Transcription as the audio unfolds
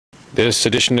This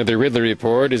edition of the Ridley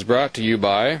Report is brought to you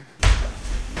by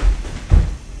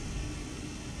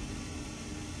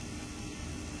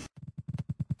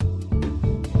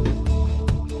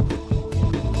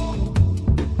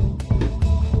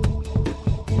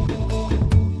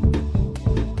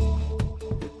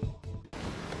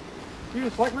You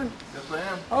the selectman? Yes, I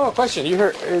am. Oh, question. You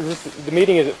heard the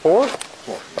meeting is at 4?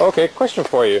 4. Okay, question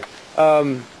for you.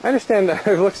 I understand that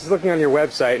I was looking on your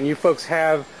website, and you folks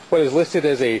have what is listed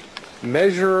as a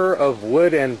measurer of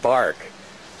wood and bark.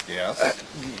 Yes.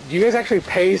 Do you guys actually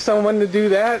pay someone to do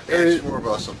that? It's more of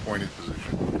a appointed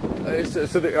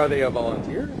position. Are they a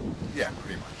volunteer? Yeah,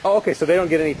 pretty much. Oh, okay, so they don't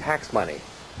get any tax money.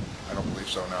 I don't believe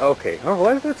so, no. Okay. Oh,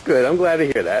 well, that's good. I'm glad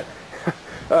to hear that.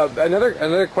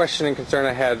 Another question and concern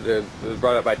I had was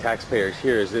brought up by taxpayers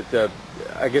here is that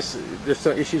I guess there's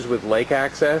some issues with lake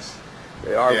access.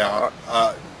 I'm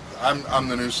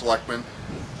the new selectman.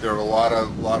 There are a lot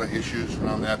of issues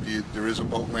around that. There is a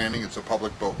boat landing. It's a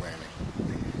public boat landing.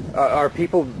 Are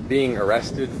people being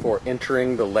arrested for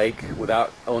entering the lake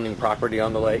without owning property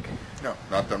on the lake? No,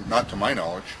 not to my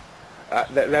knowledge.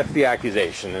 That's the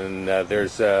accusation, and I've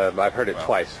heard it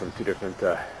twice from two different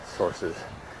sources.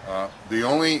 The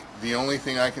only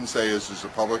thing I can say is the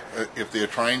public, if they're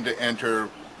trying to enter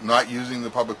not using the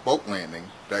public boat landing,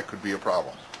 that could be a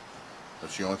problem.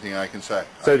 That's the only thing I can say.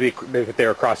 So if they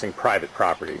were crossing private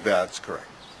property? That's correct.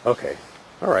 Okay.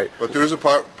 All right. But there is a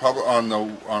public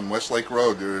on Westlake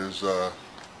Road. There is a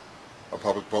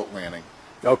public boat landing.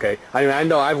 Okay. I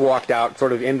know I've walked out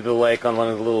sort of into the lake on one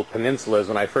of the little peninsulas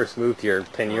when I first moved here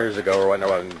 10 years ago, or when I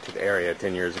went into the area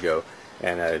 10 years ago,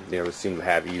 and it seemed to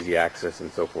have easy access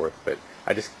and so forth. But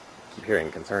I just keep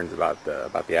hearing concerns about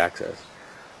the access.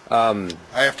 I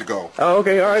have to go. Oh,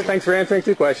 okay. All right. Thanks for answering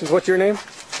 2 questions. What's your name?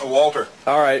 Walter.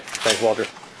 All right. Thanks, Walter.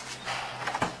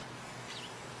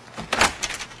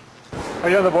 Are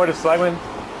you on the board of selectmen?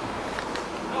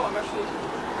 No, I'm actually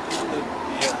on the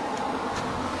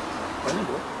planning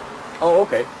board. Oh,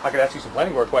 okay. I could ask you some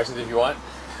planning board questions if you want.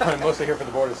 I'm mostly here for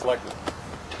the board of selectmen.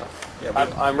 Yeah,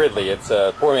 I'm Ridley. It's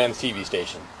a poor man's TV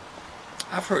station.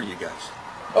 I've heard you guys.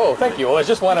 Oh, thank you. Well, it's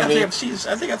just one of me. I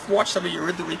think I've watched some of your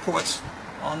Ridley reports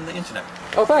on the internet.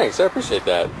 Oh, thanks. I appreciate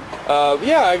that.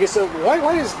 Yeah, I guess. Why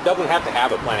does Dublin have to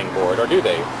have a planning board, or do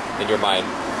they, in your mind?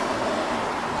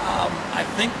 I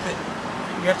think that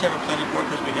we have to have a planning board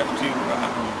because we have to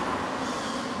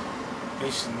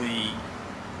basically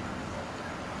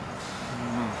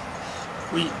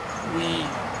we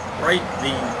write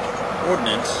the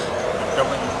ordinance,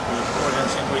 Dublin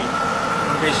ordinance, and we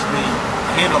basically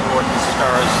handle the ordinance as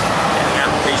far as any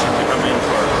applications that come in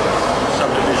for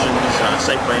subdivisions,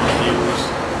 site plan reviews,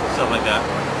 stuff like that.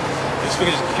 It's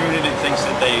because the community thinks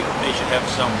that they should have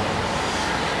some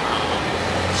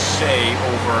say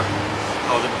over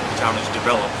how the town is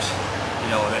developed.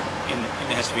 That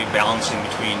it has to be balancing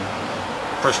between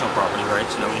personal property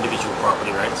rights, individual property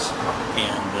rights,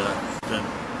 and the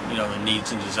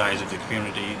needs and desires of the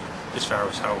community as far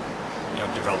as how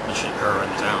development should occur in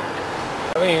the town.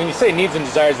 I mean, when you say needs and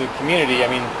desires of the community, I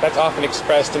mean, that's often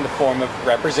expressed in the form of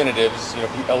representatives,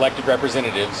 elected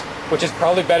representatives, which is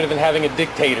probably better than having a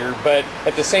dictator, but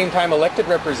at the same time, elected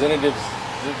representatives,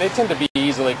 they tend to be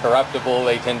easily corruptible,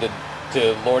 they tend to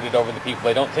lord it over the people,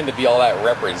 they don't tend to be all that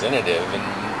representative in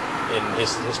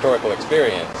his historical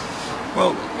experience.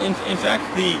 Well, in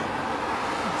fact, the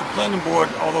planning board,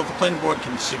 although the planning board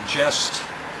can suggest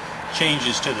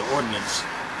changes to the ordinance,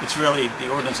 it's really the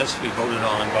ordinance has to be voted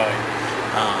on by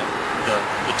the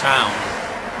town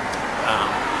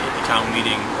at the town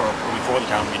meeting or before the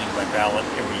town meeting by ballot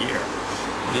every year.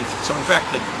 So in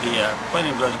fact, the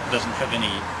planning board doesn't have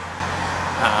any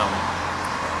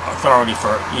authority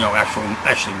for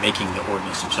actually making the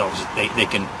ordinance themselves. They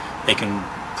can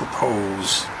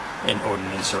propose an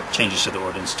ordinance or changes to the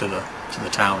ordinance to the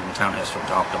town, and the town has to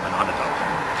adopt them or not adopt them.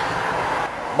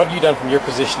 What have you done from your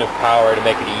position of power to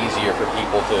make it easier for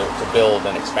people to build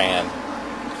and expand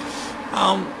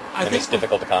in this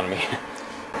difficult economy?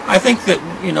 I think that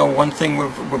one thing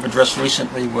we've addressed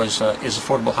recently is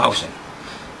affordable housing,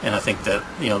 and I think that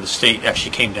the state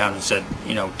actually came down and said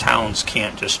towns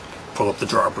can't just pull up the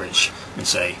drawbridge and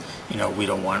say we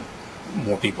don't want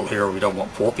more people here, or we don't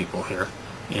want poor people here.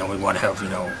 We want to have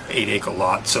 8-acre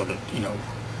lots so that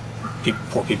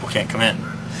poor people can't come in,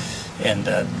 and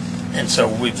so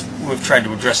we've tried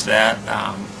to address that.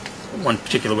 One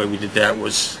particular way we did that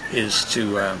is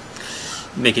to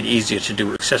make it easier to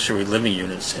do accessory living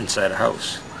units inside a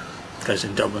house, because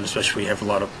in Dublin especially we have a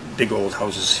lot of big old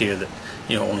houses here that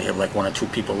only have like 1 or 2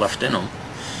 people left in them,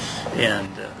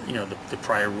 and the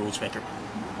prior rules made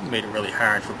it really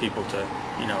hard for people to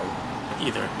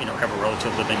either have a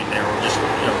relative living in there or just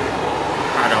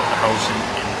part out the house and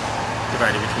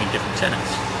divide it between different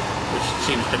tenants, which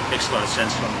makes a lot of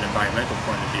sense from an environmental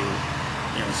point of view.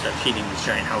 Instead of heating these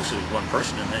giant houses with one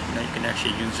person in it, you can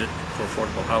actually use it for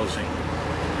affordable housing.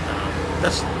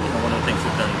 That's one of the things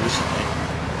we've done recently.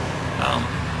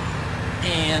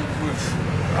 And we've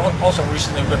also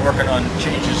recently been working on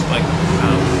changes like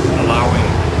allowing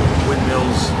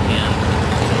windmills and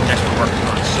next we're working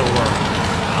on solar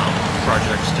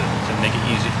projects to make it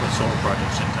easy to put solar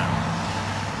projects in town.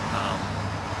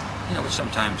 Which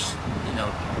sometimes,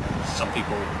 some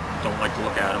people don't like to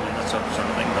look at them and that sort of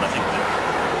thing, but I think that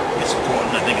it's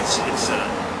important. I think it's an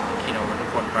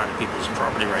important part of people's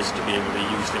property rights to be able to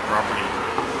use their property,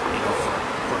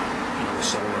 for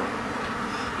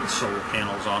solar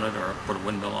panels on it or put a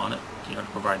windmill on it, to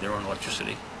provide their own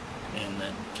electricity, and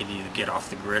then can either get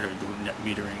off the grid or do net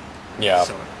metering. Yeah.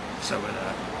 So it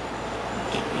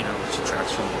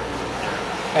subtracts from.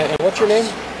 And what's your name?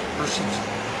 Persons.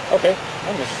 Okay,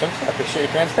 I'm Mr. Simpson. I appreciate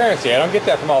your transparency. I don't get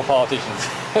that from all politicians.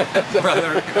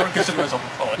 Rather, you don't consider myself a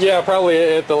politician. Yeah, probably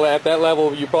at that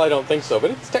level, you probably don't think so.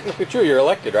 But it's technically true. You're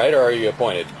elected, right? Or are you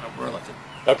appointed? We're elected.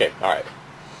 Okay, all right.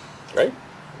 Great.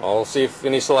 I'll see if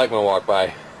any selectmen walk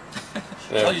by.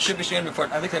 Well, you should be seeing before.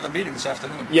 I think they have a meeting this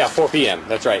afternoon. Yeah, 4 p.m.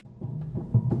 That's right.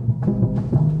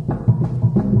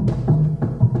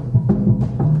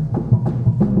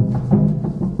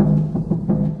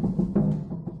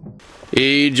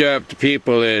 Egypt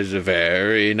people is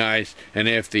very nice, and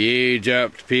if the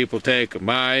Egypt people take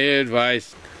my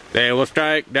advice, they will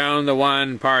strike down the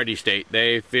one-party state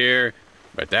they fear.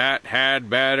 But that had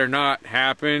better not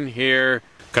happen here,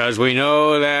 'cause we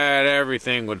know that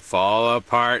everything would fall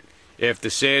apart if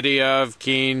the city of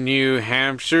Keene, New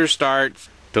Hampshire starts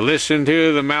to listen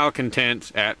to the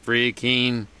malcontents at Free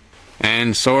Keene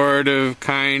and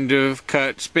kind of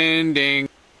cut spending.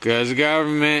 'Cause the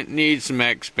government needs some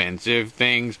expensive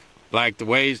things, like the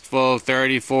wasteful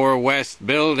 34 West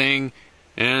building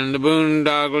and the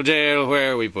boondoggle jail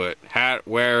where we put hat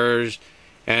wearers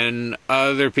and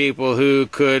other people who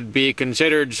could be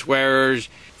considered swearers.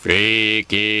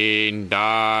 Freaking.com